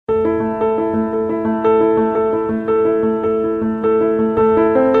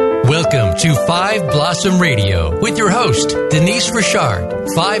to Five Blossom Radio with your host, Denise Richard.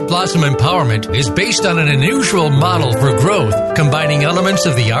 Five Blossom Empowerment is based on an unusual model for growth, combining elements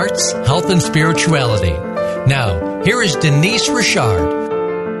of the arts, health, and spirituality. Now, here is Denise Richard.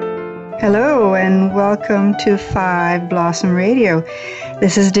 Hello, and welcome to Five Blossom Radio.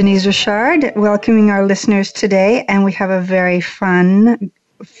 This is Denise Richard welcoming our listeners today, and we have a very fun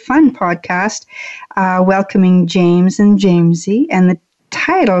podcast welcoming James and Jamesy, and the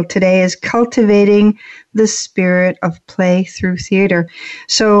title today is Cultivating the Spirit of Play Through Theatre.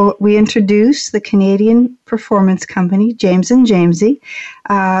 So we introduce the Canadian performance company, James and Jamesy,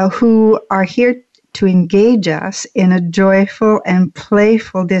 who are here to engage us in a joyful and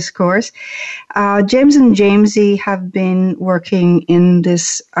playful discourse. James and Jamesy have been working in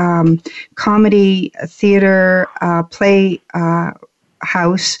this comedy theater play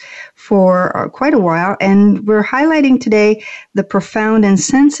house for quite a while, and we're highlighting today the profound and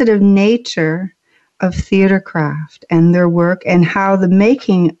sensitive nature of theater craft and their work, and how the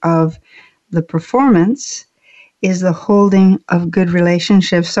making of the performance is the holding of good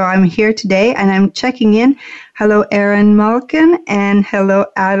relationships. So I'm here today and I'm checking in. Hello, Erin Malkin, and hello,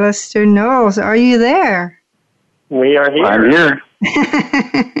 Alistair Knowles. Are you there? We are here. I'm here.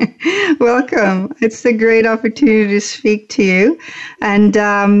 Welcome. It's a great opportunity to speak to you. And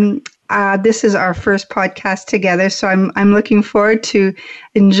this is our first podcast together, so I'm looking forward to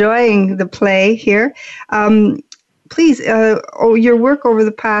enjoying the play here. Please, your work over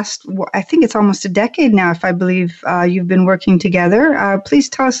the past, I think it's almost a decade now, if I believe you've been working together. Please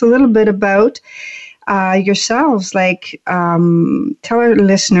tell us a little bit about yourselves. Tell our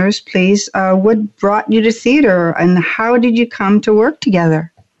listeners, please, what brought you to theater and how did you come to work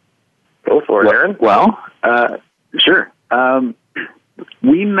together? Go for it, Aaron. Well, sure.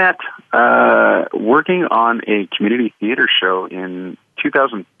 We met working on a community theater show in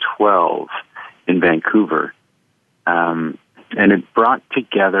 2012 in Vancouver. And it brought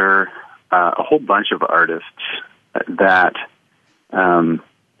together a whole bunch of artists that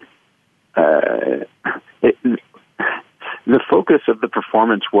the focus of the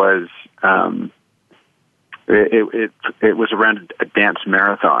performance was it was around a dance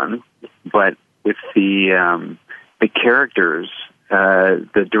marathon, but with the characters,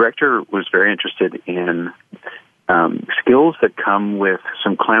 the director was very interested in skills that come with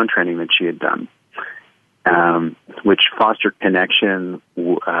some clown training that she had done. Which foster connection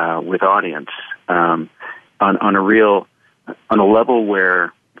with audience on a level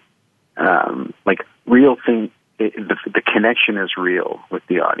where real thing. The connection is real with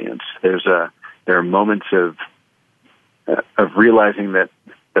the audience. There are moments of realizing that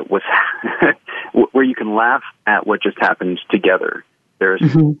what's where you can laugh at what just happened together. There's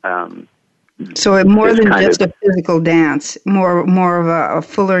so more than just a physical dance, more of a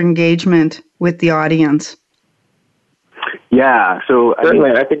fuller engagement with the audience. Yeah, so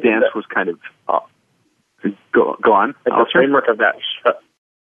I think dance was kind of go on. The framework of that show.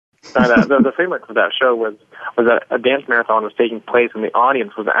 The framework of that show was that a dance marathon was taking place, and the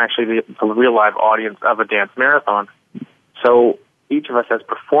audience was actually the real live audience of a dance marathon. So each of us as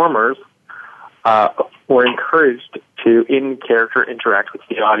performers were encouraged to in-character interact with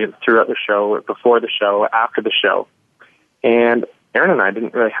the audience throughout the show, before the show, after the show. And Aaron and I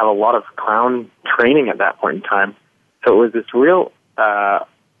didn't really have a lot of clown training at that point in time. So it was this real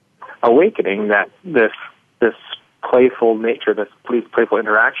awakening that this playful nature, these playful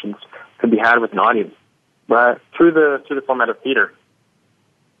interactions could be had with an audience through the format of theater.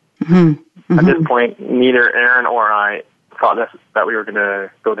 At this point, neither Aaron or I thought that we were going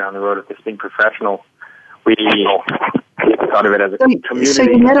to go down the road of this being professional. We thought of it as a community. So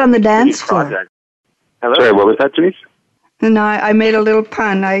you met on the dance floor. Project. Hello? Sorry, what was that, Denise? No, I made a little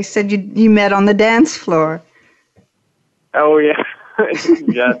pun. I said you met on the dance floor. Oh, yeah.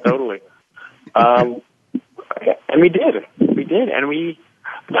 Yeah, totally. And we did. And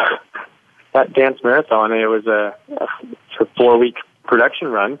that dance marathon, it was a 4-week production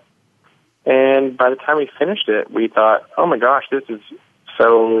run. And by the time we finished it, we thought, oh my gosh, this is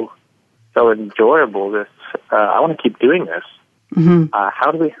so enjoyable. I want to keep doing this.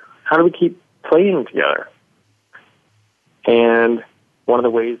 How do we keep playing together? And one of the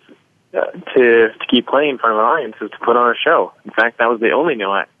ways to keep playing in front of an audience is to put on a show. In fact, that was the only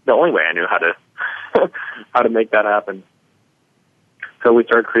way I knew how to make that happen. So we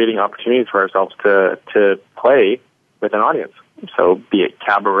started creating opportunities for ourselves to play with an audience. So be it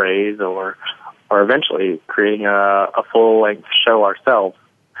cabarets or eventually creating a full-length show ourselves.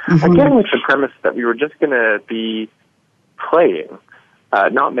 Again, with the premise that we were just going to be playing,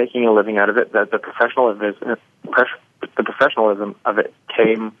 not making a living out of it, that the professionalism of it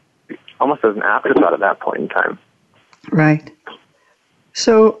came almost as an afterthought at that point in time. Right.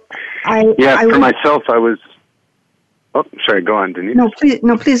 So for myself, I was. Oh, sorry. Go on, Denise. No,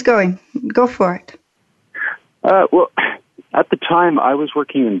 please go for it. Well, at the time, I was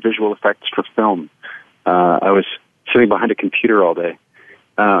working in visual effects for film. I was sitting behind a computer all day,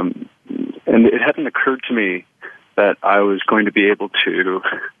 and it hadn't occurred to me that I was going to be able to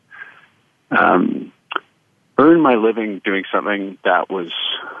earn my living doing something that was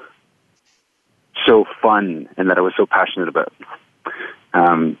so fun and that I was so passionate about.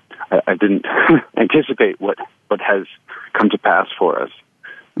 I didn't anticipate what has come to pass for us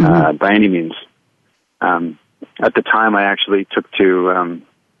by any means. At the time, I actually took to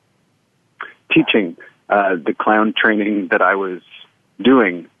teaching the clown training that I was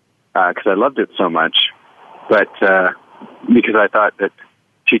doing because I loved it so much, but because I thought that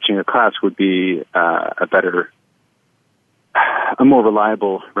teaching a class would be a more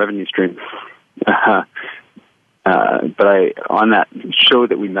reliable revenue stream. But on that show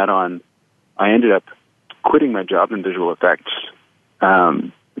that we met on, I ended up quitting my job in visual effects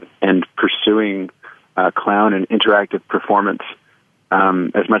and pursuing clown and interactive performance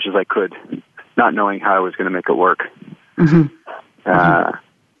as much as I could, not knowing how I was going to make it work.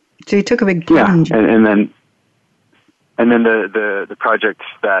 So you took a big plunge. Yeah, and then the projects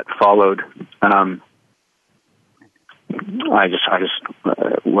that followed.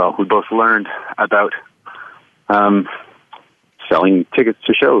 We both learned about selling tickets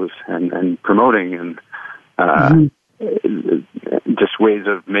to shows and promoting and just ways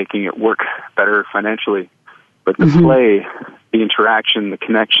of making it work better financially. But the play, the interaction, the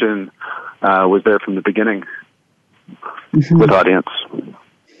connection was there from the beginning with audience.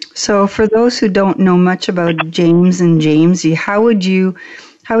 So for those who don't know much about James and Jamesy, how would you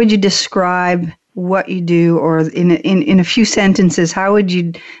describe what you do, or in a few sentences, how would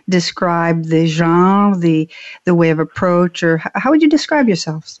you describe the genre, the way of approach, or how would you describe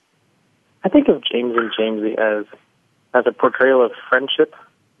yourselves? I think of James and Jamesy as a portrayal of friendship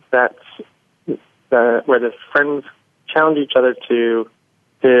where the friends challenge each other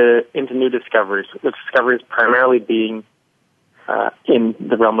into new discoveries. The discoveries primarily being in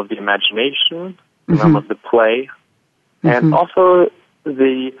the realm of the imagination, the realm of the play, and also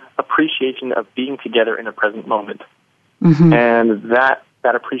the appreciation of being together in a present moment. And that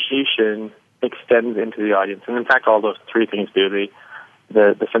appreciation extends into the audience. And in fact, all those three things do.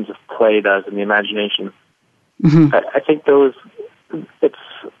 The sense of play does, and the imagination. I think it's,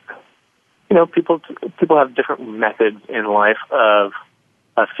 people have different methods in life of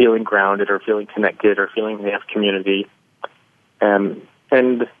feeling grounded or feeling connected or feeling they have community, and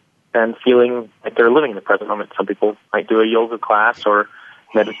feeling like they're living in the present moment. Some people might do a yoga class or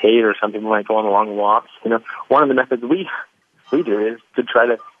meditate, or some people might go on long walks. One of the methods we do is to try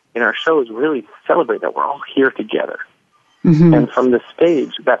to, in our shows, really celebrate that we're all here together. And from the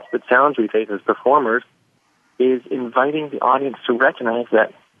stage, that's the challenge we face as performers, is inviting the audience to recognize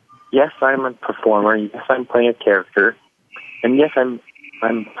that, yes, I'm a performer, yes, I'm playing a character, and yes, I'm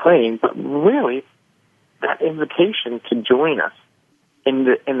playing, but really, that invitation to join us in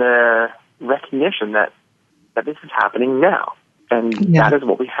the recognition that this is happening now, and that is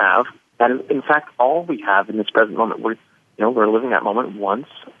what we have. That is, in fact, all we have in this present moment. We're living that moment once,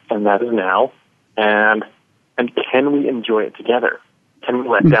 and that is now. And can we enjoy it together? Can we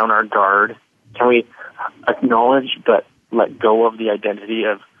let down our guard? Can we acknowledge but let go of the identity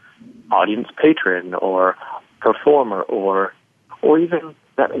of audience patron or performer or even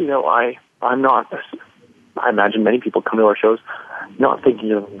that, I'm not. I imagine many people come to our shows not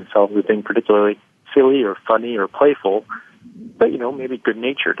thinking of themselves as being particularly silly or funny or playful, but maybe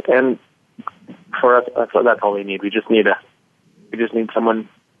good-natured. And for us, that's all we need. We just need someone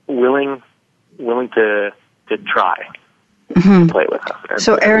willing to try to play with us.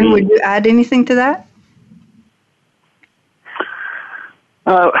 So, Aaron, would you add anything to that?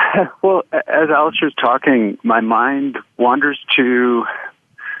 Well, as Alistair's talking, my mind wanders to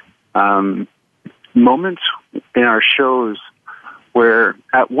moments in our shows where,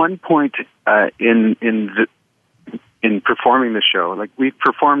 at one point in performing the show, like we've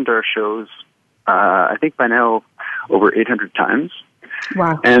performed our shows, I think by now over 800 times.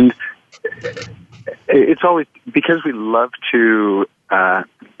 Wow! And it's always because we love to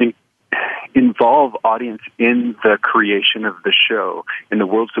involve audience in the creation of the show, in the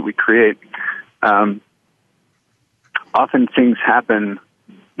worlds that we create. Often things happen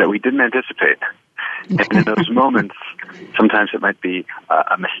that we didn't anticipate. And in those moments, sometimes it might be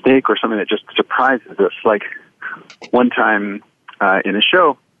a mistake or something that just surprises us. Like one time in a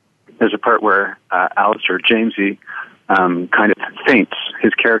show, there's a part where Alistair Jamesy kind of faints.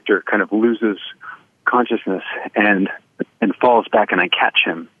 His character kind of loses consciousness and falls back, and I catch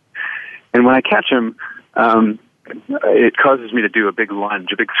him. And when I catch him, it causes me to do a big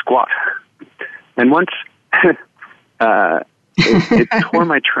lunge, a big squat. And once it tore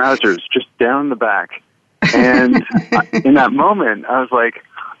my trousers just down the back. And in that moment, I was like,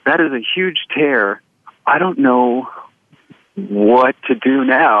 that is a huge tear. I don't know what to do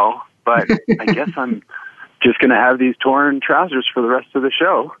now, but I guess I'm just going to have these torn trousers for the rest of the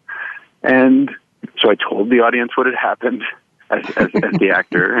show. And so I told the audience what had happened as the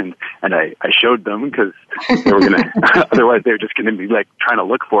actor, and I showed them because they were going to, otherwise they were just going to be like trying to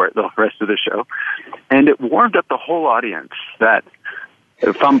look for it the rest of the show. And it warmed up the whole audience, that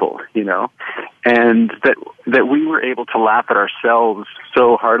fumble, you know, and that we were able to laugh at ourselves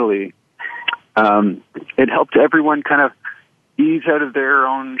so heartily. It helped everyone kind of ease out of their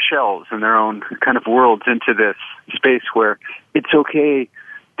own shells and their own kind of worlds into this space where it's okay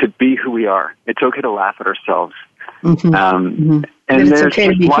to be who we are. It's okay to laugh at ourselves. And it's okay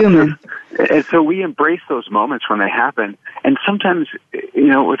to be human. And so we embrace those moments when they happen. And sometimes, you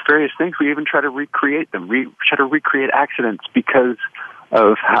know, with various things, we even try to recreate them. We try to recreate accidents because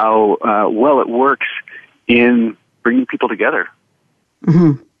of how well it works in bringing people together.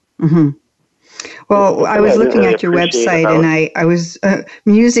 Well, I was looking at your website, and I was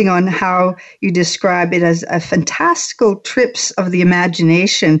musing on how you describe it as a fantastical trips of the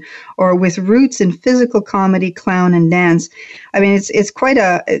imagination, or with roots in physical comedy, clown, and dance. I mean, it's quite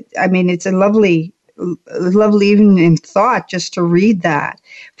it's a lovely even in thought just to read that.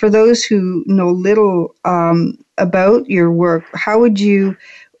 For those who know little about your work, how would you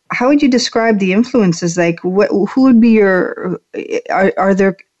describe the influences? Like, who would be your? Are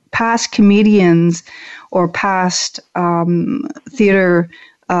there past comedians or past theater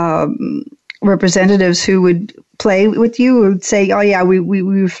representatives who would play with you, or would say, oh yeah, we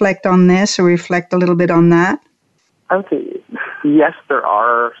reflect on this or reflect a little bit on that? I would say, yes, there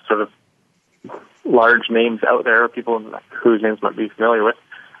are sort of large names out there, people whose names might be familiar with,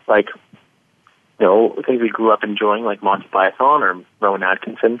 like, you know, things we grew up enjoying, like Monty Python or Rowan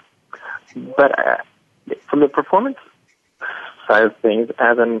Atkinson. But from the performance side of things,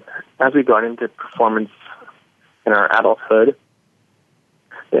 as we got into performance in our adulthood,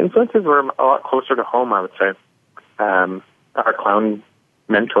 the influences were a lot closer to home, I would say. Our clown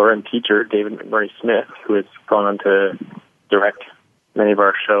mentor and teacher, David McMurray Smith, who has gone on to direct many of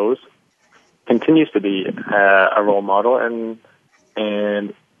our shows, continues to be a role model,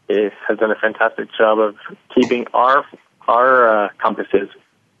 and it has done a fantastic job of keeping our compasses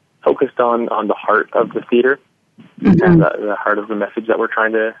focused on the heart of the theater. And the heart of the message that we're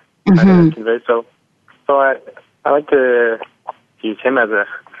trying to convey. So I like to use him as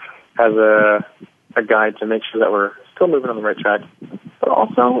a guide to make sure that we're still moving on the right track. But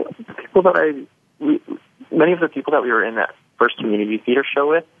also many of the people that we were in that first community theater show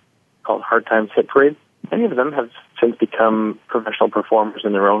with, called Hard Times Hit Parade, many of them have since become professional performers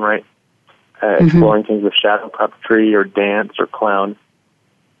in their own right, exploring things with shadow puppetry or dance or clown.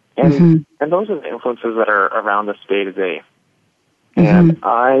 And those are the influences that are around us day to day. And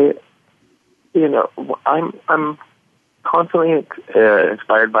I'm constantly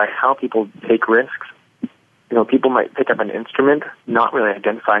inspired by how people take risks. You know, people might pick up an instrument, not really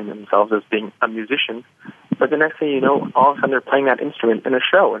identifying themselves as being a musician, but the next thing you know, all of a sudden they're playing that instrument in a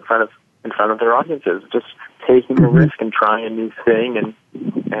show in front of their audiences, just taking a risk and trying a new thing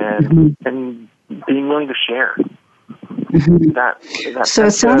and being willing to share. So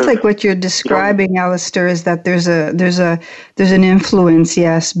it sounds like what you're describing, Alistair, is that there's an influence,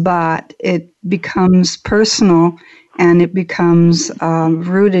 yes, but it becomes personal and it becomes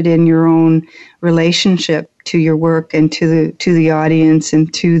rooted in your own relationship to your work and to the audience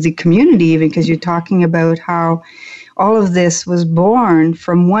and to the community, even, because you're talking about how all of this was born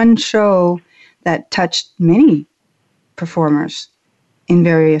from one show that touched many performers in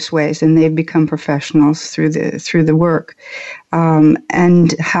various ways, and they've become professionals through the work,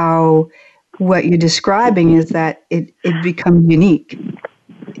 and how what you're describing is that it becomes unique.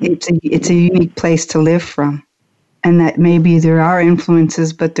 It's a unique place to live from, and that maybe there are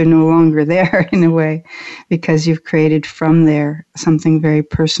influences, but they're no longer there in a way, because you've created from there something very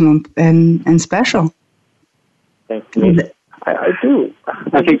personal and special. Thank you. I do.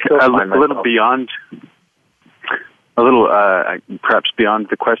 I think a little beyond. Perhaps beyond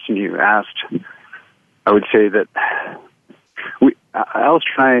the question you asked, I would say that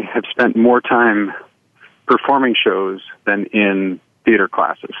Alistair and I have spent more time performing shows than in theater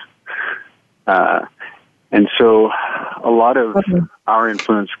classes. And so a lot of our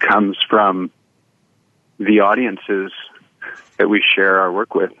influence comes from the audiences that we share our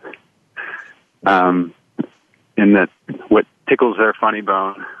work with. In that what tickles their funny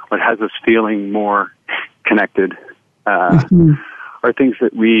bone, what has us feeling more connected, are things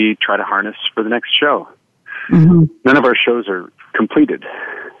that we try to harness for the next show. Mm-hmm. None of our shows are completed.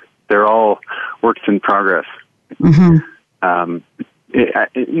 They're all works in progress. Mm-hmm.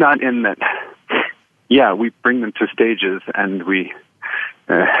 Not in that, we bring them to stages and we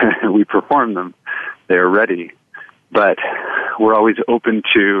perform them. They're ready. But we're always open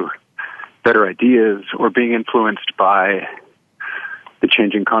to better ideas or being influenced by the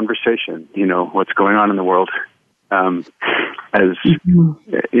changing conversation, what's going on in the world,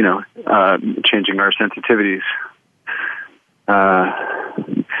 changing our sensitivities.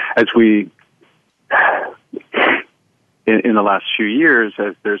 As we, in the last few years,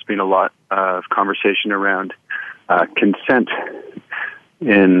 as there's been a lot of conversation around consent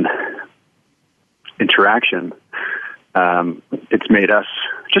in interaction, it's made us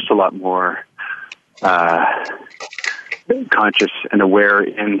just a lot more conscious and aware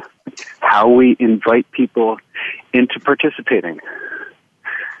in how we invite people into participating.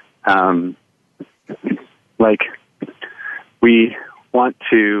 We want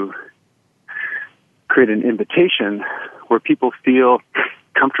to create an invitation where people feel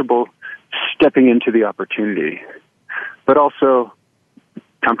comfortable stepping into the opportunity, but also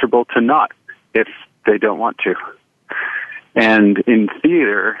comfortable to not if they don't want to. And in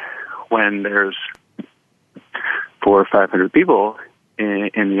theater, when there's 400 or 500 people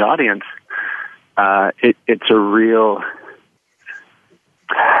in the audience, it's a real,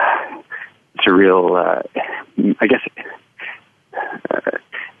 I guess,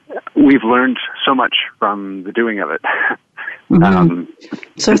 we've learned so much from the doing of it.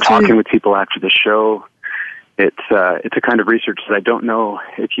 So talking with people after the show, it's a kind of research that I don't know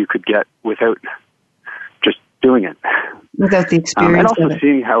if you could get without just doing it. Without the experience. And also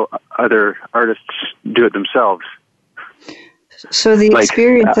seeing how other artists do it themselves. So the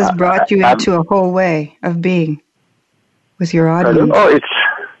experience has brought you into a whole way of being with your audience.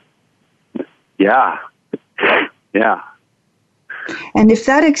 Yeah. And if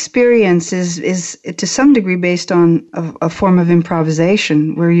that experience is to some degree based on a form of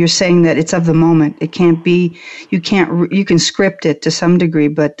improvisation, where you're saying that it's of the moment, it can't be, you can script it to some degree,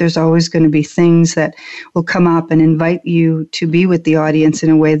 but there's always going to be things that will come up and invite you to be with the audience in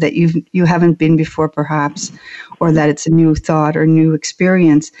a way that you haven't been before, perhaps, or that it's a new thought or new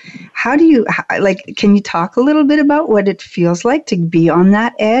experience. How do you, can you talk a little bit about what it feels like to be on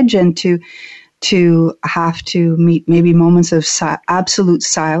that edge and to have to meet maybe moments of absolute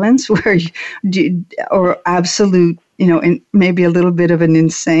silence or absolute, maybe a little bit of an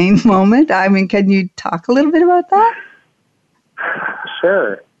insane moment? I mean, can you talk a little bit about that?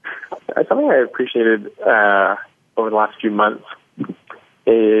 Sure. Something I appreciated over the last few months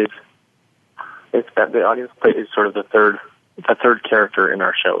is that the audience play is sort of the third character in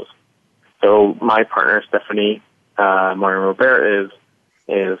our shows. So my partner, Stephanie Morin Robert,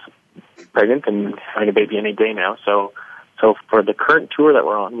 is pregnant and having a baby any day now. So for the current tour that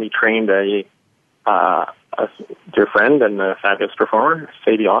we're on, we trained a dear friend and a fabulous performer,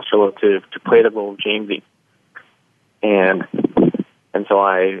 Sadie Osterloh, to play the role of Jamesy. And so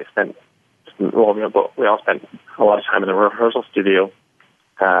we all spent a lot of time in the rehearsal studio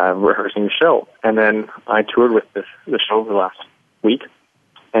rehearsing the show. And then I toured with the show over the last week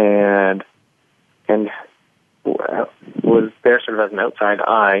and was there sort of as an outside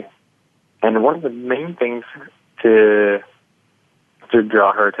eye. And one of the main things to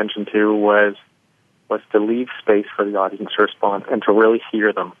draw her attention to was to leave space for the audience to respond and to really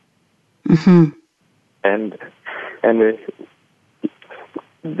hear them. Mm-hmm. And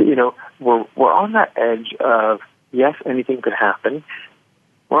we're on that edge of, yes, anything could happen.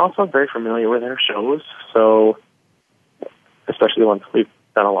 We're also very familiar with our shows, so especially the ones we've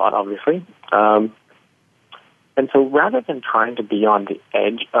done a lot, obviously. And so rather than trying to be on the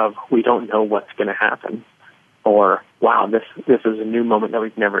edge of we don't know what's going to happen, or, wow, this is a new moment that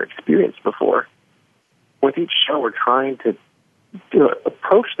we've never experienced before, with each show we're trying to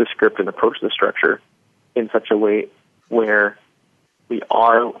approach the script and approach the structure in such a way where we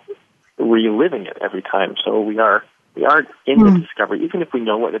are reliving it every time. So we are in the discovery. Even if we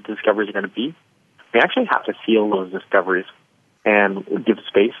know what the discoveries are going to be, we actually have to feel those discoveries and give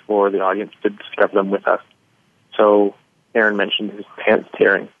space for the audience to discover them with us. So Aaron mentioned his pants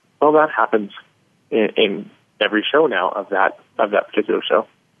tearing. Well, that happens in every show now of that particular show.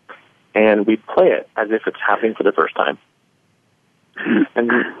 And we play it as if it's happening for the first time.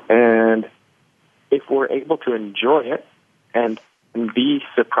 And if we're able to enjoy it and be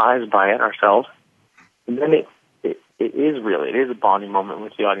surprised by it ourselves, then it is real. It is a bonding moment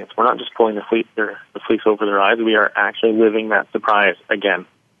with the audience. We're not just pulling the fleece over their eyes. We are actually living that surprise again,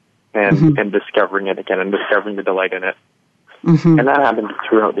 and discovering it again, and discovering the delight in it. Mm-hmm. And that happens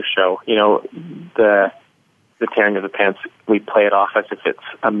throughout the show. You know, the tearing of the pants, we play it off as if it's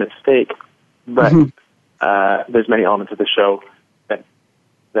a mistake, but there's many elements of the show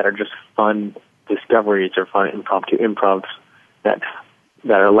that are just fun discoveries or fun impromptu improvs that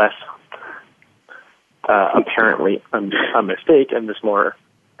are less apparently a mistake and just more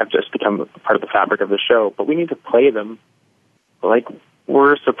have just become part of the fabric of the show. But we need to play them like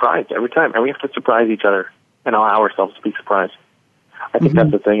we're surprised every time, and we have to surprise each other and allow ourselves to be surprised. I think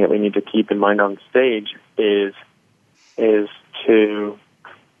that's the thing that we need to keep in mind on stage is to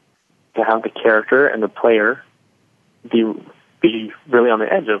have the character and the player be really on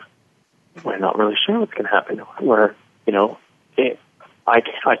the edge of, we're not really sure what's going to happen. Where, you know, I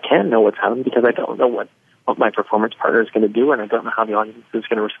can't know what's happening because I don't know what my performance partner is going to do, and I don't know how the audience is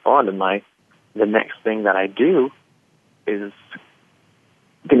going to respond. And the next thing that I do is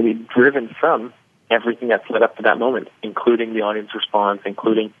going to be driven from everything that's led up to that moment, including the audience response,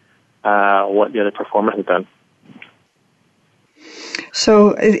 including what the other performer has done.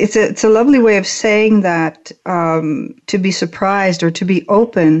 So it's a lovely way of saying that to be surprised or to be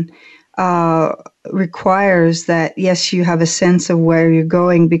open requires that, yes, you have a sense of where you're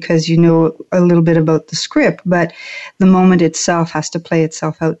going because you know a little bit about the script, but the moment itself has to play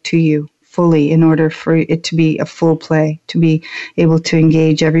itself out to you fully in order for it to be a full play, to be able to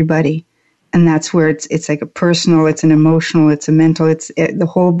engage everybody. And that's where it's like a personal, it's an emotional, it's a mental, it's the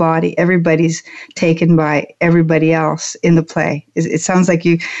whole body. Everybody's taken by everybody else in the play. It sounds like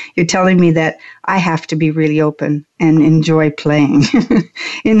you're telling me that I have to be really open and enjoy playing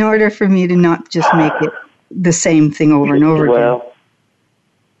in order for me to not just make it the same thing over and over again.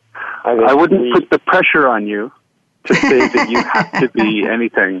 I wouldn't put the pressure on you to say that you have to be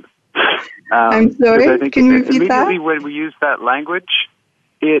anything. I'm sorry, I think can you repeat that? Immediately when we use that language,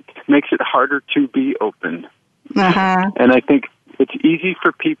 it makes it harder to be open. And I think it's easy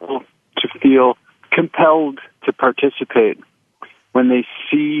for people to feel compelled to participate when they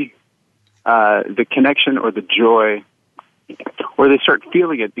see the connection or the joy, or they start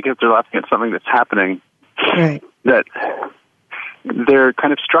feeling it because they're laughing at something that's happening, right, that they're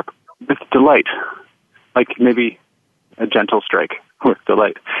kind of struck with delight, like maybe a gentle strike with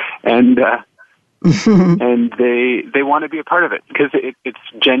delight. And and they want to be a part of it because it's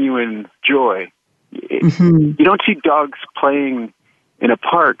genuine joy. You don't see dogs playing in a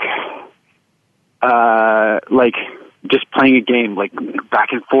park like just playing a game, like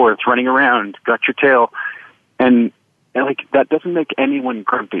back and forth, running around, got your tail, and like that doesn't make anyone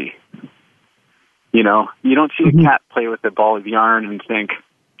grumpy. You know, you don't see a cat play with a ball of yarn and think,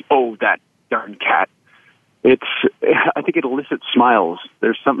 "Oh, that darn cat." I think it elicits smiles.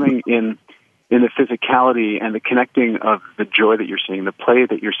 There's something in the physicality and the connecting of the joy that you're seeing, the play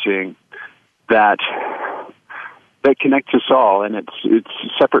that you're seeing, that connects us all, and it's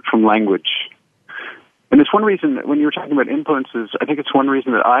separate from language. And it's one reason, when you were talking about influences, I think it's one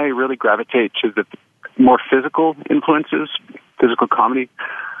reason that I really gravitate to the more physical influences, physical comedy.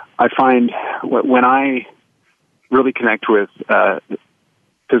 I find when I really connect with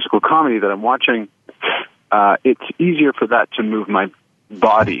physical comedy that I'm watching, it's easier for that to move my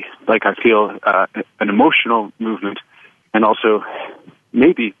body. Like I feel an emotional movement, and also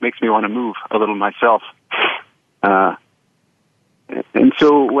maybe makes me want to move a little myself. And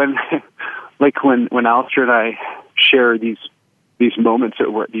so when Alistair and I share these moments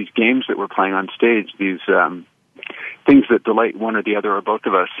these games that we're playing on stage, these things that delight one or the other or both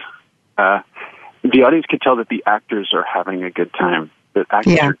of us, the audience can tell that the actors are having a good time. That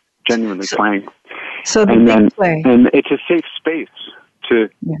actors are genuinely playing. So and it's a safe space to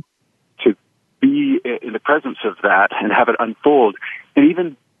be in the presence of that and have it unfold, and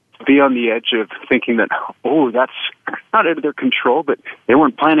even be on the edge of thinking that, oh, that's not out of their control, but they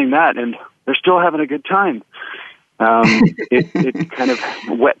weren't planning that, and they're still having a good time. It kind of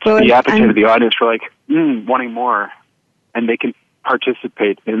whets the appetite of the audience for like wanting more, and they can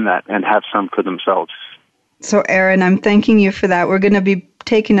participate in that and have some for themselves. So, Aaron, I'm thanking you for that. We're going to be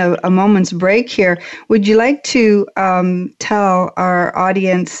taking a moment's break here. Would you like to tell our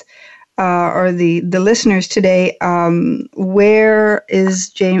audience or the listeners today where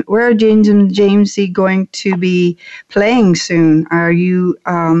are James and Jamesy going to be playing soon? Are you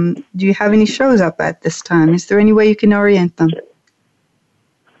do you have any shows up at this time? Is there any way you can orient them?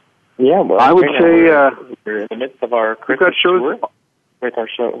 Yeah, well, I would say we're in the midst of our Christmas tour with our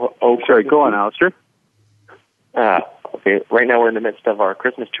show. Sorry, go on, Alistair. Okay, right now we're in the midst of our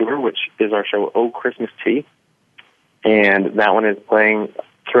Christmas tour, which is our show, Oh Christmas Tea. And that one is playing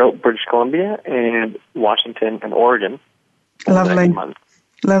throughout British Columbia and Washington and Oregon. Lovely. Next month.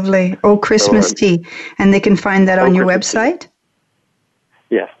 Lovely. Oh Christmas Tea. And they can find that on your Christmas website? Tea.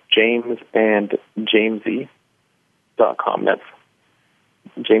 Yes, James and Jamesy.com. That's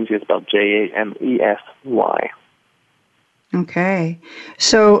Jamesy is spelled Jamesy. Okay.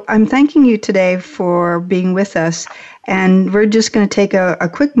 So I'm thanking you today for being with us. And we're just going to take a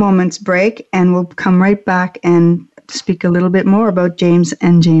quick moment's break, and we'll come right back and speak a little bit more about James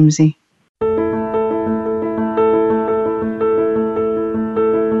and Jamesy.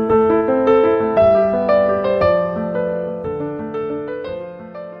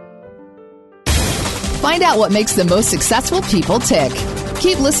 Find out what makes the most successful people tick.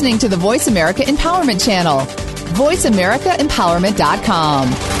 Keep listening to the Voice America Empowerment Channel.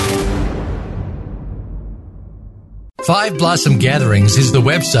 VoiceAmericaEmpowerment.com. Five Blossom Gatherings is the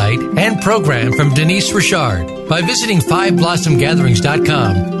website and program from Denise Richard. By visiting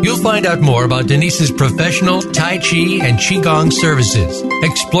fiveBlossomGatherings.com, you'll find out more about Denise's professional Tai Chi and Qigong services,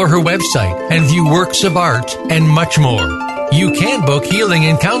 explore her website, and view works of art, and much more. You can book healing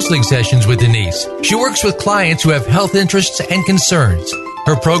and counseling sessions with Denise. She works with clients who have health interests and concerns.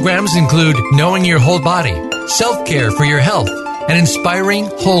 Her programs include Knowing Your Whole Body, Self-Care for Your Health, and Inspiring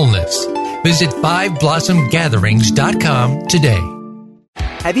Wholeness. Visit fiveBlossomGatherings.com today.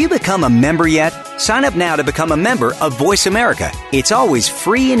 Have you become a member yet? Sign up now to become a member of Voice America. It's always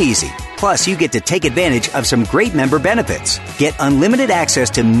free and easy. Plus, you get to take advantage of some great member benefits. Get unlimited access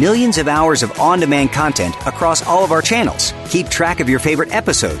to millions of hours of on-demand content across all of our channels. Keep track of your favorite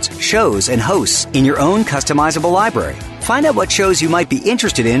episodes, shows, and hosts in your own customizable library. Find out what shows you might be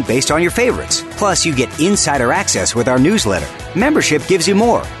interested in based on your favorites. Plus, you get insider access with our newsletter. Membership gives you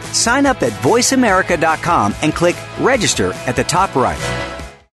more. Sign up at voiceamerica.com and click Register at the top right.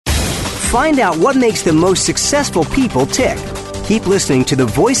 Find out what makes the most successful people tick. Keep listening to the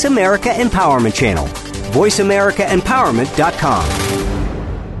Voice America Empowerment Channel. VoiceAmericaEmpowerment.com.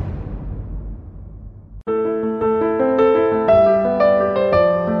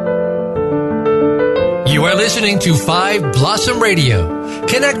 You are listening to Five Blossom Radio.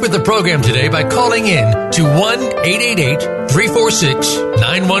 Connect with the program today by calling in to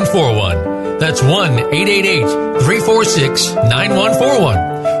 1-888-346-9141. That's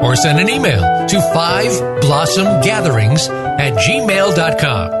 1-888-346-9141. Or send an email to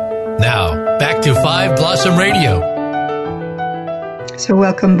fiveBlossomGatherings@gmail.com. Now, back to Five Blossom Radio. So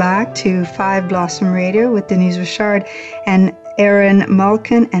welcome back to Five Blossom Radio with Denise Richard and Aaron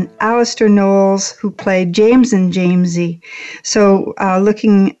Malkin and Alistair Knowles, who played James and Jamesy. So we're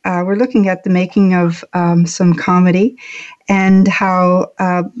looking at the making of some comedy and how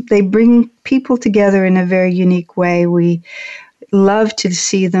they bring people together in a very unique way. We love to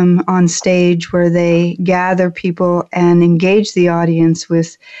see them on stage where they gather people and engage the audience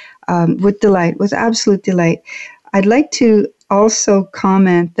with delight, with absolute delight. I'd like to also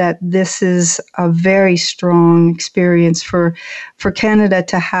comment that this is a very strong experience for Canada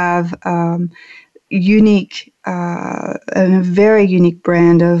to have unique, a very unique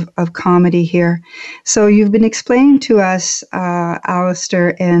brand of comedy here. So you've been explaining to us,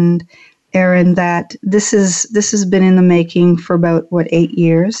 Alistair and Aaron, that this has been in the making for about 8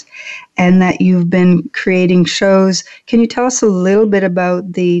 years, and that you've been creating shows. Can you tell us a little bit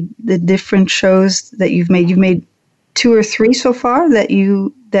about the different shows that you've made? You've made 2 or 3 so far that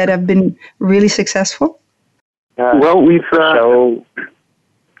have been really successful. Well, we've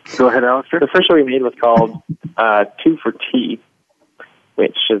Go ahead, Alistair. the first show we made was called Two for Tea,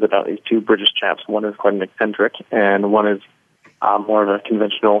 which is about these 2 British chaps. One is quite an eccentric, and one is more of a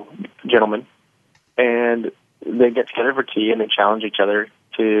conventional gentleman, and they get together for tea and they challenge each other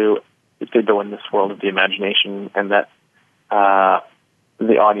to go in this world of the imagination, and that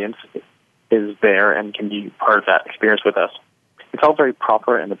the audience is there and can be part of that experience with us. It's all very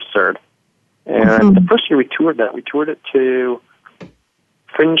proper and absurd. And the first year we toured it to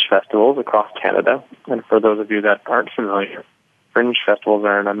fringe festivals across Canada. And for those of you that aren't familiar, fringe festivals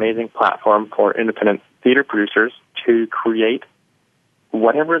are an amazing platform for independent theater producers to create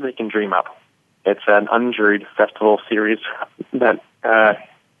whatever they can dream up. It's an unjuried festival series that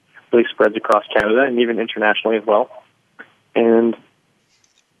really spreads across Canada and even internationally as well. And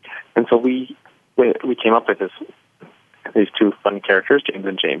so we came up with these 2 fun characters, James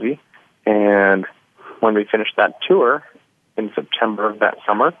and Jamesy. And when we finished that tour in September of that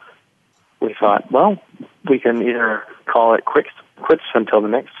summer, we thought, well, we can either call it quits until the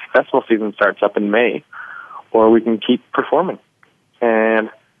next festival season starts up in May, or we can keep performing. And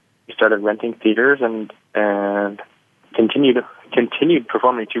we started renting theaters and and continued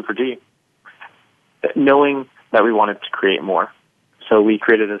performing 2 for G, knowing that we wanted to create more. So we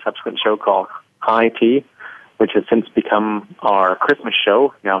created a subsequent show called High Tea, which has since become our Christmas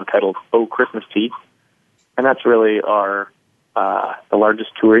show, now titled Oh Christmas Tea. And that's really our the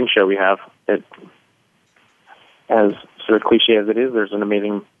largest touring show we have. It, as sort of cliche as it is, there's an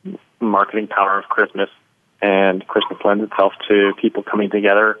amazing marketing power of Christmas, and Christmas lends itself to people coming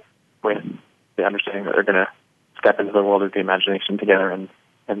together with the understanding that they're going to step into the world of the imagination together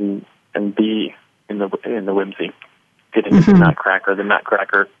and be in the whimsy. Get into the Nutcracker. The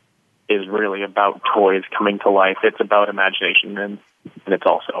Nutcracker is really about toys coming to life. It's about imagination, and it's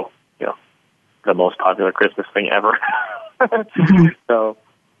also, the most popular Christmas thing ever. So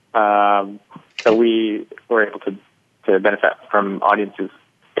we were able to benefit from audiences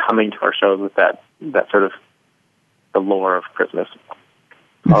coming to our shows with that sort of the lore of Christmas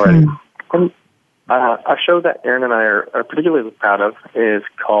already. And a show that Aaron and I are particularly proud of is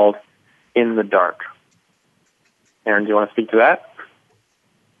called In the Dark. Aaron, do you want to speak to that?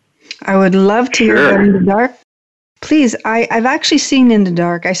 I would love to hear about In the Dark. Please, I've actually seen In the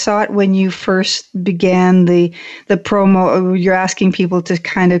Dark. I saw it when you first began the promo. You're asking people to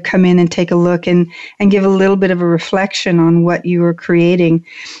kind of come in and take a look and give a little bit of a reflection on what you were creating.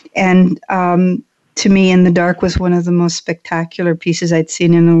 And to me, In the Dark was one of the most spectacular pieces I'd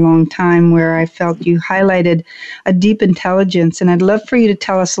seen in a long time, where I felt you highlighted a deep intelligence. And I'd love for you to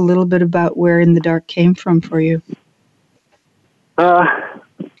tell us a little bit about where In the Dark came from for you.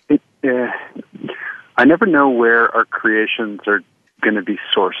 I never know where our creations are going to be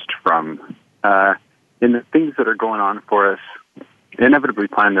sourced from. And the things that are going on for us inevitably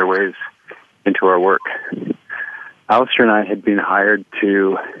find their ways into our work. Alistair and I had been hired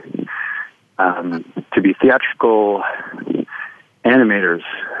to be theatrical animators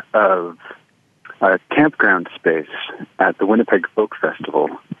of a campground space at the Winnipeg Folk Festival,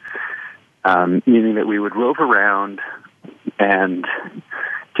 meaning that we would rove around and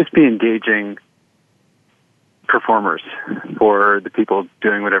just be engaging performers for the people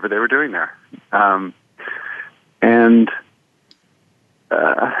doing whatever they were doing there.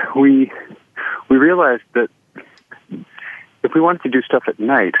 We realized that if we wanted to do stuff at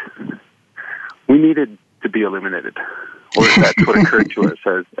night, we needed to be illuminated. Or that's what occurred to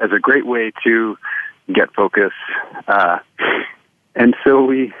us as a great way to get focus. And so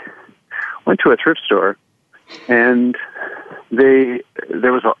we went to a thrift store, and there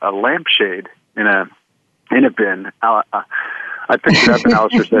was a lampshade in a bin. I picked it up, and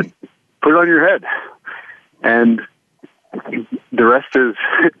Alistair said, "Put it on your head." And the rest is,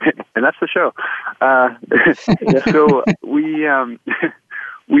 and that's the show. So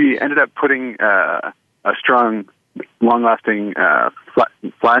we ended up putting a strong, long-lasting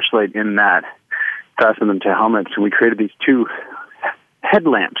flashlight in that, fastened them to helmets, and we created these 2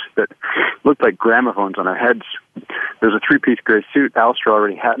 headlamps that looked like gramophones on our heads. There's a 3-piece gray suit. Alistair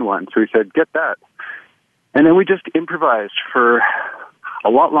already had one, so he said, "Get that." And then we just improvised for a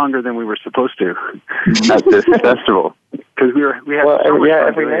lot longer than we were supposed to at this festival, because we had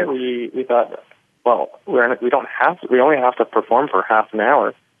every night we thought, well, we only have to perform for half an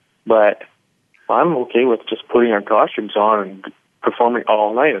hour, but I'm okay with just putting our costumes on and performing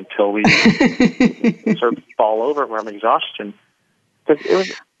all night until we sort of fall over from exhaustion.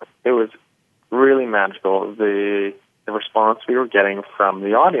 Because it was really magical, the response we were getting from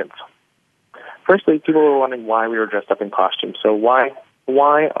the audience. Firstly, people were wondering why we were dressed up in costumes. So why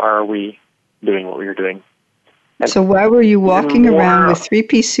are we doing what we were doing? And so why were you walking around with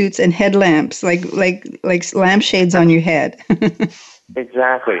 3-piece suits and headlamps, like lampshades on your head?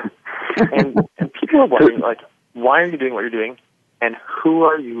 Exactly. And people are wondering, like, why are you doing what you're doing, and who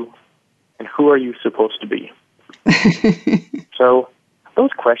are you supposed to be? So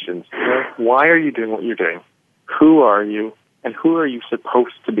those questions, why are you doing what you're doing? Who are you, and who are you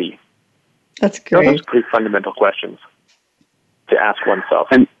supposed to be? That's great. Those are pretty fundamental questions to ask oneself.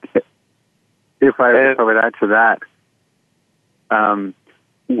 And if I would add to that,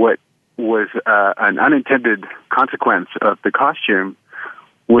 what was an unintended consequence of the costume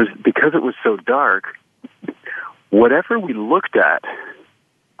was, because it was so dark, whatever we looked at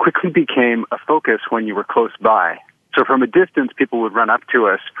quickly became a focus when you were close by. So from a distance, people would run up to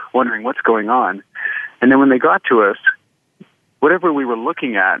us wondering what's going on. And then when they got to us, whatever we were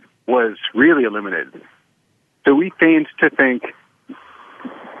looking at was really illuminated. So we feigned to think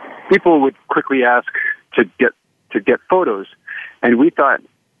people would quickly ask to get photos, and we thought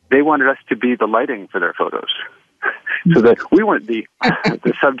they wanted us to be the lighting for their photos, so that we weren't the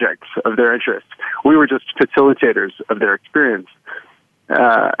subjects of their interest. We were just facilitators of their experience.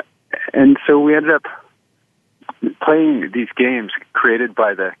 And so we ended up playing these games created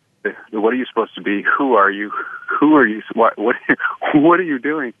by the what are you supposed to be? Who are you? Who are you? What what are you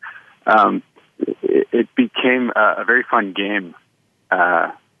doing? It became a very fun game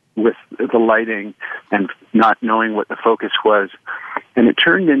with the lighting and not knowing what the focus was, and it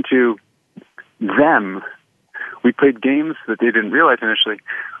turned into them. We played games that they didn't realize initially,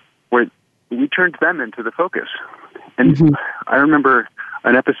 where we turned them into the focus. And I remember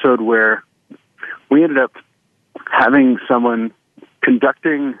an episode where we ended up having someone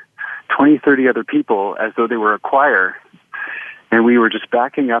conducting 20, 30 other people as though they were a choir, and we were just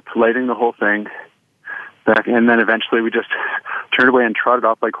backing up, lighting the whole thing, and then eventually we just turned away and trotted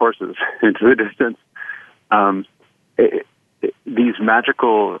off like horses into the distance. These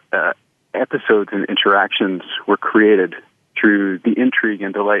magical episodes and interactions were created through the intrigue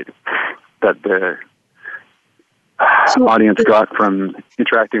and delight that the audience got from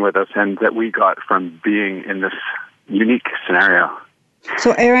interacting with us and that we got from being in this unique scenario.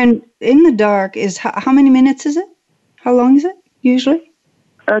 So, Aaron, In the Dark is how many minutes is it? How long is it usually?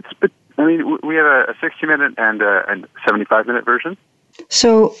 We have a 60-minute and a 75-minute version.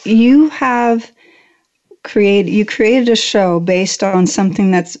 So you have created a show based on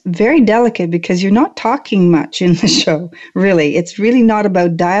something that's very delicate because you're not talking much in the show, really. It's really not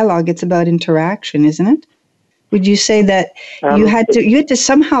about dialogue, it's about interaction, isn't it? Would you say that you had to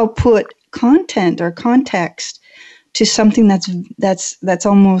somehow put content or context to something that's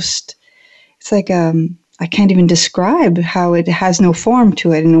almost, it's like I can't even describe how it has no form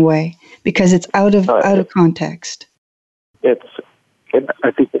to it in a way because it's out of context. I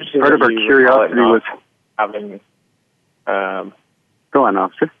think part of our curiosity was having. Go on,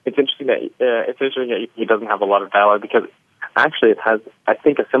 officer. It's interesting that he doesn't have a lot of dialogue because actually it has, I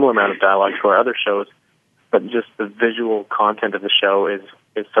think, a similar amount of dialogue to our other shows, but just the visual content of the show is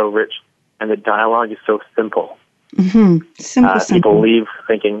so rich, and the dialogue is so simple. Mm-hmm. Simple. People leave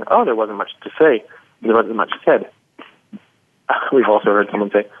thinking, "Oh, there wasn't much to say. There wasn't much said." We've also heard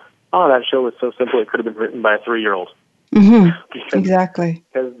someone say, "Oh, that show was so simple; it could have been written by a 3-year-old." Mm-hmm. Exactly.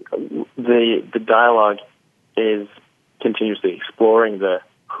 Because the dialogue is continuously exploring the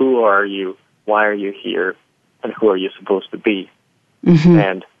who are you, why are you here, and who are you supposed to be,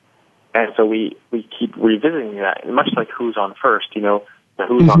 and so we keep revisiting that, much like who's on first. The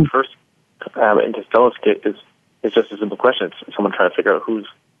who's on first in Costello's skit is just a simple question. It's someone trying to figure out who's.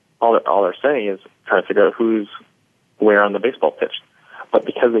 All they're saying is trying to figure out who's where on the baseball pitch. But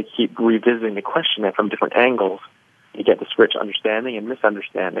because they keep revisiting the question from different angles, you get this rich understanding and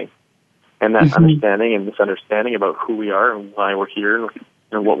misunderstanding. And that understanding and misunderstanding about who we are and why we're here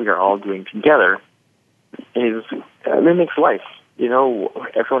and what we are all doing together it makes life.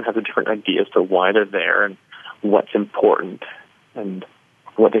 Everyone has a different idea as to why they're there and what's important and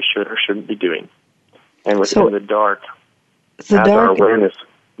what they should or shouldn't be doing. And within the dark, our awareness.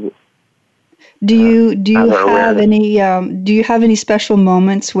 Do you have any special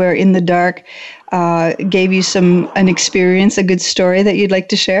moments where In the Dark gave you an experience, a good story that you'd like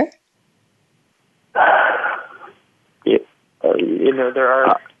to share? There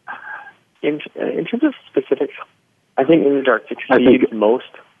are in terms of specifics. I think In the Dark succeeds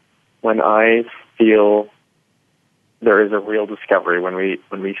most when I feel there is a real discovery when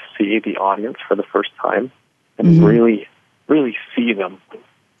we see the audience for the first time and really, really see them,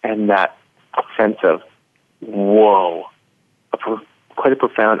 and that sense of whoa, quite a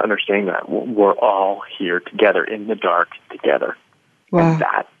profound understanding that we're all here together in the dark together. Wow. And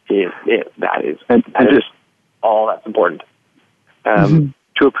that is it. That is just all that's important.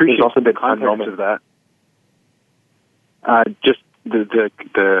 To appreciate also the context of that, just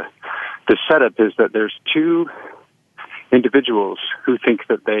the setup is that there's two individuals who think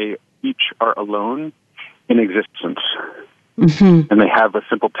that they each are alone in existence, and they have a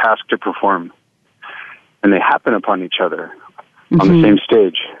simple task to perform, and they happen upon each other on the same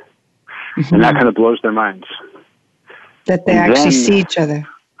stage, and that kind of blows their minds. That they actually see each other.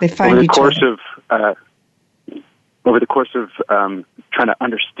 They find each other. Over the course of trying to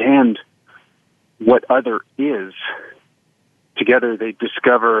understand what other is, together they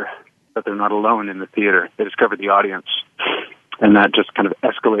discover that they're not alone in the theater. They discover the audience, and that just kind of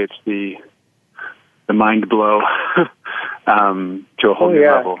escalates the mind blow to a whole new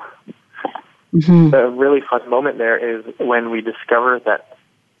level. The really fun moment there is when we discover that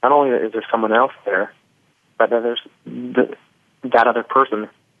not only is there someone else there, but that that other person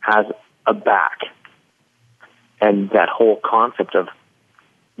has a back. And that whole concept of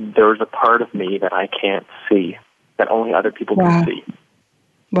there's a part of me that I can't see, that only other people can see.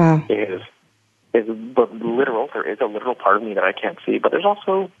 Wow. Is literal. There is a literal part of me that I can't see, but there's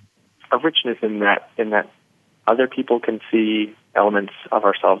also a richness in that other people can see elements of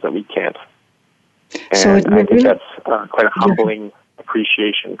ourselves that we can't. So And I think that's quite a humbling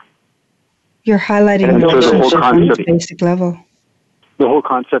appreciation. You're highlighting And so the whole concept on a basic level. The whole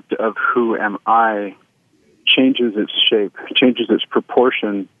concept of who am I changes its shape, changes its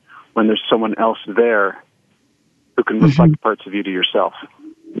proportion when there's someone else there who can reflect parts of you to yourself.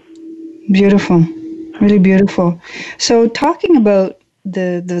 Beautiful, really beautiful. So talking about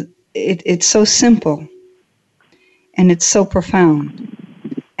it's so simple and it's so profound.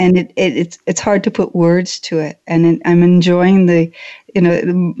 And it's hard to put words to it, and I'm enjoying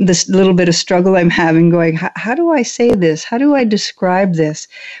this little bit of struggle I'm having. Going, how do I say this? How do I describe this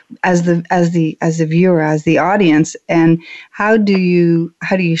as the viewer, as the audience? And how do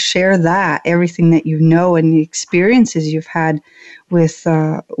you share that everything that you know and the experiences you've had with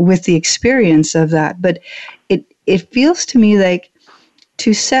the experience of that? But it feels to me like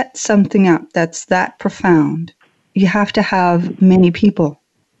to set something up that's that profound, you have to have many people.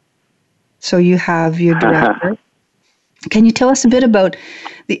 So you have your director. Can you tell us a bit about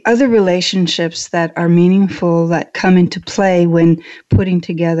the other relationships that are meaningful that come into play when putting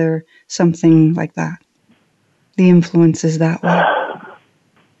together something like that? The influences that way.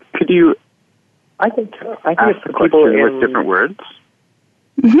 Could you? I think it's the people with different words.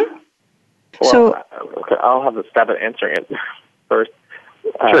 Mm-hmm. Well, so okay, I'll have a stab at answering it first.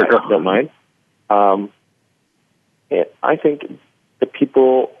 Sure, if you don't mind. I think the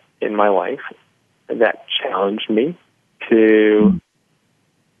people in my life that challenged me to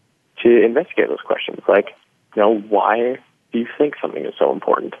investigate those questions, like, why do you think something is so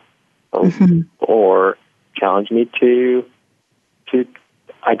important, or challenge me to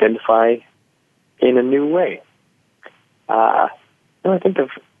identify in a new way. I think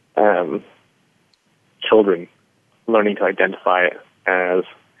of children learning to identify as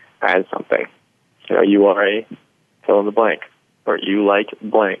something. You are a fill in the blank, or you like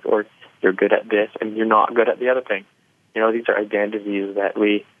blank, or you're good at this and you're not good at the other thing. These are identities that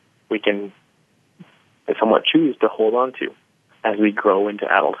we can somewhat choose to hold on to as we grow into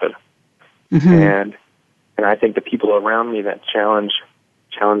adulthood. And I think the people around me that challenge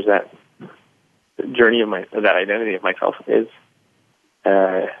that journey of that identity of myself is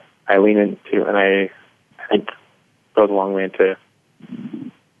I lean into, and I think goes a long way into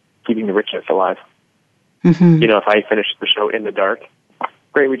keeping the richness alive. If I finish the show in the dark,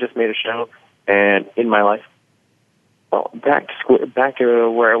 great, we just made a show, and in my life, well, back to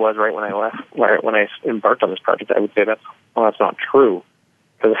where I was right when I left, when I embarked on this project, I would say that's not true.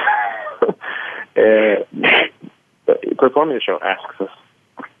 Because performing the show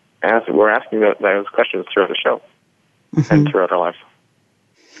we're asking those questions throughout the show and throughout our lives.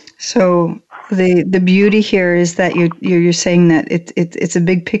 So the beauty here is that you're saying that it's a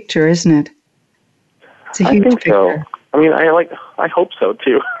big picture, isn't it? It's a huge picture. So. I mean, I hope so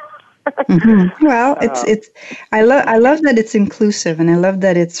too. Well, I love that it's inclusive, and I love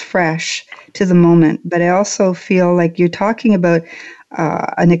that it's fresh to the moment. But I also feel like you're talking about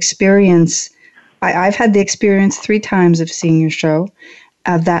an experience. I've had the experience 3 times of seeing your show,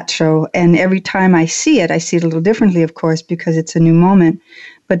 of that show, and every time I see it a little differently, of course, because it's a new moment.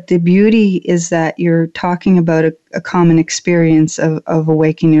 But the beauty is that you're talking about a common experience of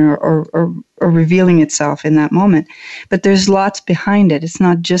awakening or revealing itself in that moment. But there's lots behind it. It's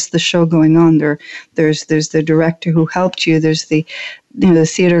not just the show going on. There's the director who helped you. There's the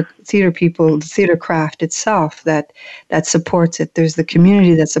theater people, the theater craft itself that supports it. There's the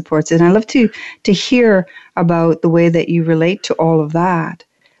community that supports it. And I love to hear about the way that you relate to all of that.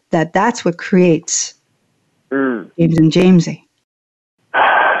 That's what creates James and Jamesy.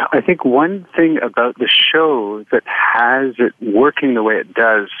 I think one thing about the show that has it working the way it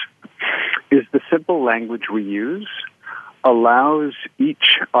does is the simple language we use allows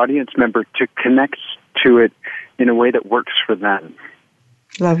each audience member to connect to it in a way that works for them.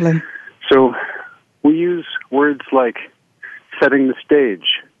 Lovely. So we use words like setting the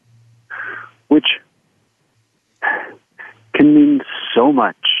stage, which can mean so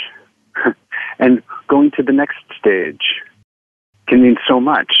much, and going to the next stage can mean so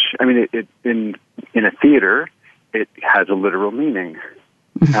much. I mean, it in a theater, it has a literal meaning.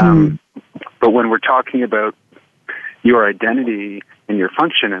 But when we're talking about your identity and your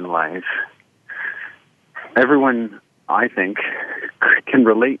function in life, everyone, I think, can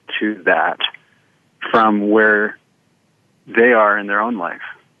relate to that from where they are in their own life.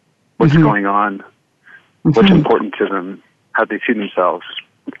 What's going on, what's important to them, how they see themselves,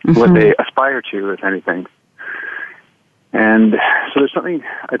 what they aspire to, if anything. And so there's something,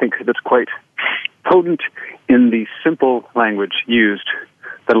 I think, that's quite potent in the simple language used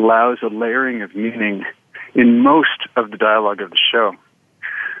that allows a layering of meaning in most of the dialogue of the show.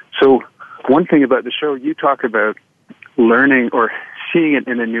 So one thing about the show, you talk about learning or seeing it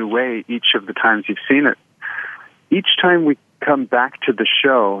in a new way each of the times you've seen it. Each time we come back to the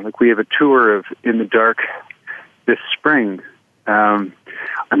show, like we have a tour of In the Dark this spring, I'm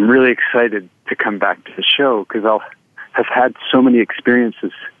really excited to come back to the show because I'll have had so many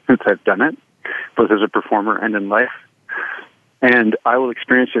experiences since I've done it, both as a performer and in life. And I will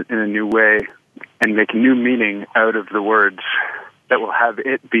experience it in a new way and make new meaning out of the words that will have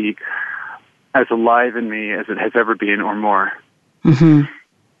it be as alive in me as it has ever been or more. Mm-hmm.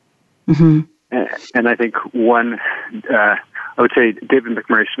 Mm-hmm. And I think I would say David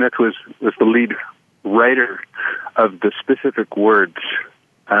McMurray Smith was the lead writer of the specific words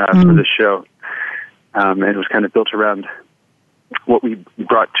for the show. And it was kind of built around what we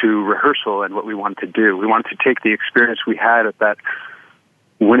brought to rehearsal and what we wanted to do. We wanted to take the experience we had at that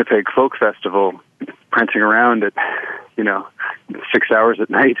Winnipeg Folk Festival, prancing around at, 6 hours at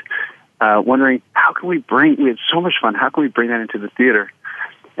night, wondering we had so much fun, how can we bring that into the theater?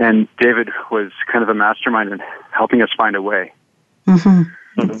 And David was kind of a mastermind in helping us find a way. Mm-hmm.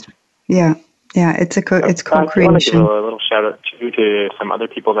 Mm-hmm. Yeah, it's co-creation. I want to give a little shout out to some other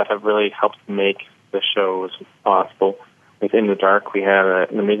people that have really helped make the shows possible. With In the Dark, we have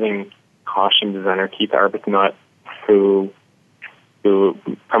an amazing costume designer, Keith Arbuthnot, who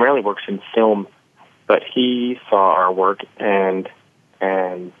primarily works in film, but he saw our work and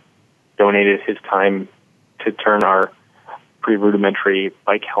donated his time to turn our pretty rudimentary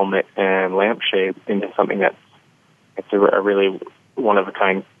bike helmet and lampshade into something that's a really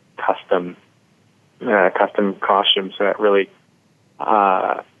one-of-a-kind custom costume. So that really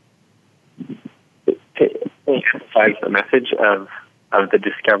it emphasizes the message of the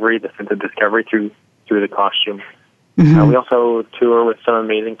discovery, the sense of discovery through the costume. Mm-hmm. We also tour with some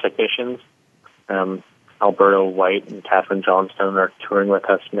amazing technicians. Alberto White and Catherine Johnstone are touring with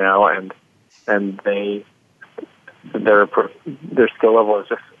us now, and their skill level is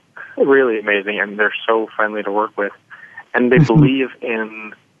just really amazing, and they're so friendly to work with, and they believe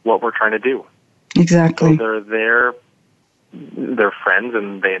in what we're trying to do. Exactly. So they're friends,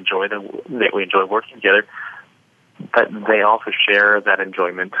 and we enjoy working together. But they also share that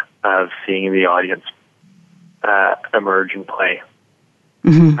enjoyment of seeing the audience emerge and play.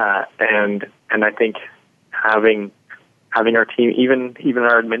 Mm-hmm. And I think having our team, even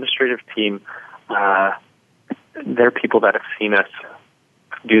our administrative team, they're people that have seen us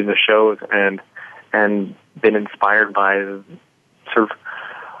do the shows and been inspired by sort of,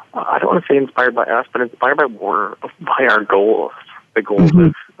 I don't want to say inspired by us, but inspired by our goals, the goals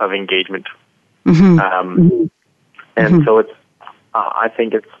of engagement. Mm-hmm. And so I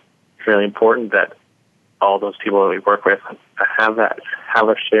think it's really important that all those people that we work with have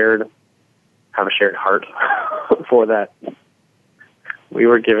a shared heart for that. We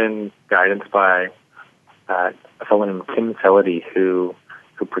were given guidance by a fellow named Tim Seledy, who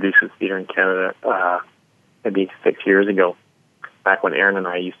produces theater in Canada, maybe 6 years ago, back when Aaron and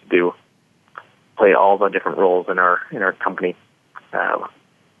I used to play all the different roles in our company.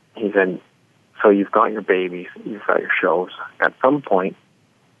 He said, so you've got your babies, you've got your shows. At some point,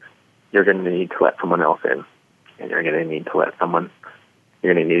 you're going to need to let someone else in, and you're going to need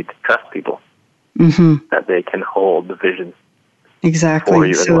to trust people that they can hold the vision for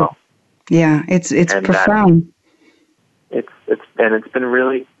you as well. Yeah, it's profound. It's been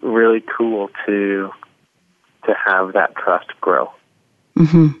really, really cool to have that trust grow.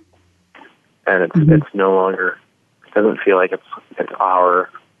 Mm-hmm. And it's no longer, it doesn't feel like it's our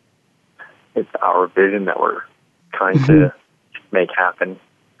vision that we're trying to make happen.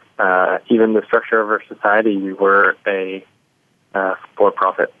 Even the structure of our society, we were a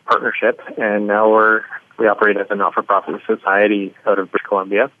for-profit partnership, and now we operate as a not-for-profit society out of British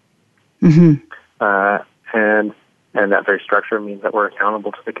Columbia. Mm-hmm. And that very structure means that we're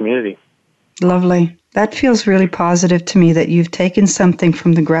accountable to the community. Lovely. That feels really positive to me, that you've taken something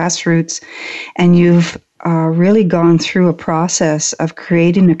from the grassroots and you've really gone through a process of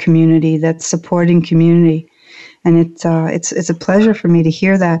creating a community that's supporting community. And it's a pleasure for me to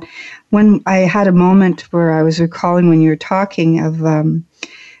hear that. When I had a moment where I was recalling when you were talking of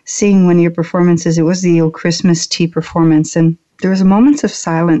seeing one of your performances, it was the old Christmas tea performance, and there was a moment of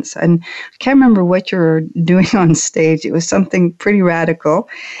silence, and I can't remember what you were doing on stage. It was something pretty radical.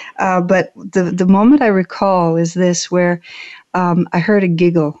 But the moment I recall is this, where I heard a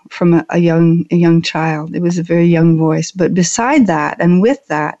giggle from a young child. It was a very young voice. But beside that, and with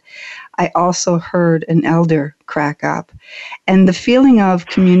that, I also heard an elder crack up. And the feeling of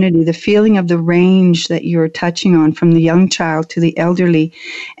community, the feeling of the range that you're touching on, from the young child to the elderly,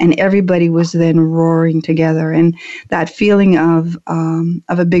 and everybody was then roaring together. And that feeling of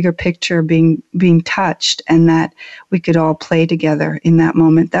a bigger picture being touched, and that we could all play together in that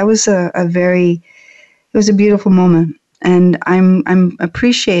moment. That was it was a beautiful moment. And I'm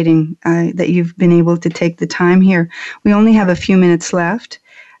appreciating that you've been able to take the time here. We only have a few minutes left.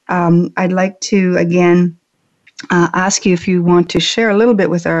 I'd like to, again, ask you if you want to share a little bit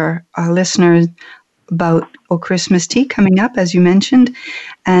with our listeners about O Christmas Tea coming up, as you mentioned,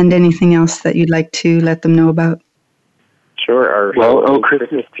 and anything else that you'd like to let them know about. Sure. O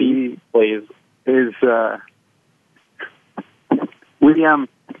Christmas Tea is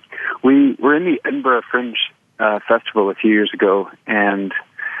we were in the Edinburgh Fringe Festival a few years ago and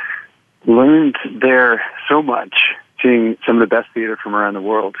learned there so much, seeing some of the best theater from around the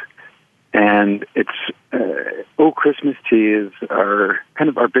world. And it's O Christmas Tea is our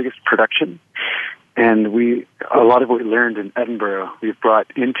biggest production, and a lot of what we learned in Edinburgh we've brought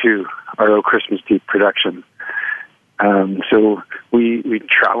into our O Christmas Tea production. So we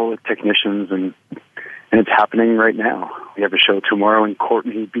travel with technicians, and it's happening right now. We have a show tomorrow in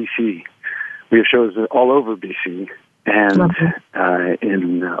Courtenay, BC. We have shows all over BC and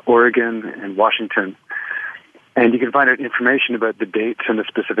in Oregon and Washington. And you can find out information about the dates and the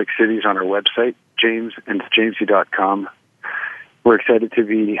specific cities on our website, jamesandjamesy.com. We're excited to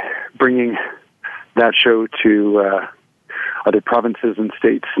be bringing that show to other provinces and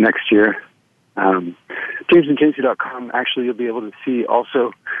states next year. Jamesandjamesy.com, actually, you'll be able to see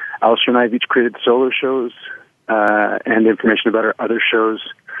also Alistair and I have each created solo shows and information about our other shows.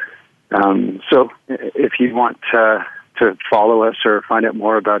 So if you want to follow us or find out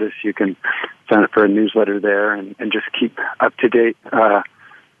more about us, you can sign up for a newsletter there and just keep up to date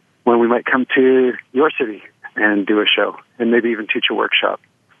when we might come to your city and do a show and maybe even teach a workshop.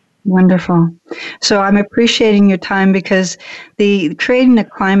 Wonderful. So I'm appreciating your time, because the creating a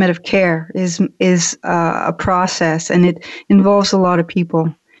climate of care is a process, and it involves a lot of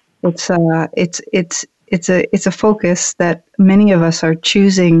people. It's a focus that many of us are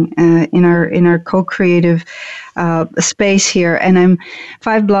choosing in our co-creative space here. And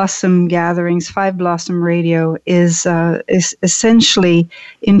Five Blossom Gatherings, Five Blossom Radio is essentially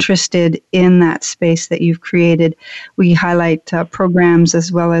interested in that space that you've created. We highlight programs as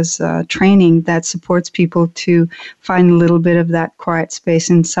well as training that supports people to find a little bit of that quiet space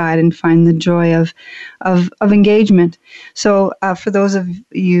inside and find the joy of engagement. So for those of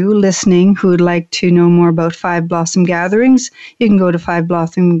you listening who would like to know more about Five Blossom Gatherings, you can go to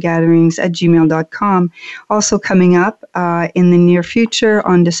fiveblosomgatherings@gmail.com. Also coming up in the near future,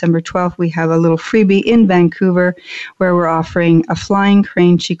 on December 12th, we have a little freebie in Vancouver where we're offering a flying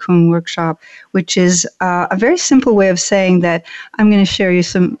crane Qigong workshop, which is a very simple way of saying that I'm going to share you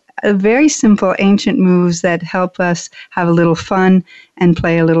some very simple ancient moves that help us have a little fun and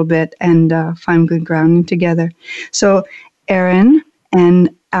play a little bit and find good grounding together. So, Erin and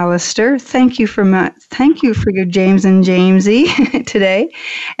Alistair, thank you for your James and Jamesy today,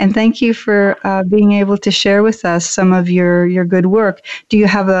 and thank you for being able to share with us some of your good work. Do you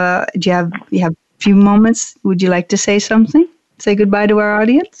have a few moments? Would you like to say something? Say goodbye to our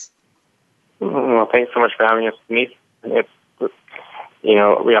audience. Well, thanks so much for having us, Denise. We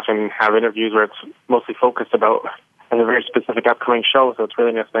often have interviews where it's mostly focused about a very specific upcoming show, so it's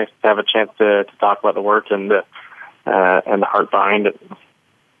really nice to have a chance to talk about the work and the heart behind it.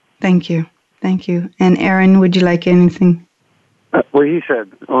 Thank you. And Erin, would you like anything? What he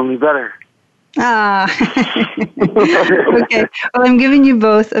said, only better. Okay. Well, I'm giving you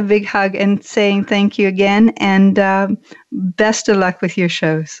both a big hug and saying thank you again, and best of luck with your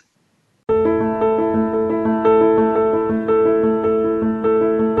shows.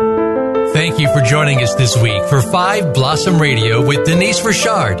 Thank you for joining us this week for Five Blossom Radio with Denise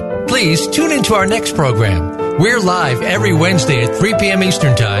Richard. Please tune into our next program. We're live every Wednesday at 3 p.m.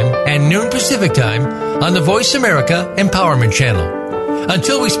 Eastern Time and noon Pacific Time on the Voice America Empowerment Channel.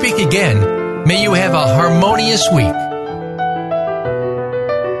 Until we speak again, may you have a harmonious week.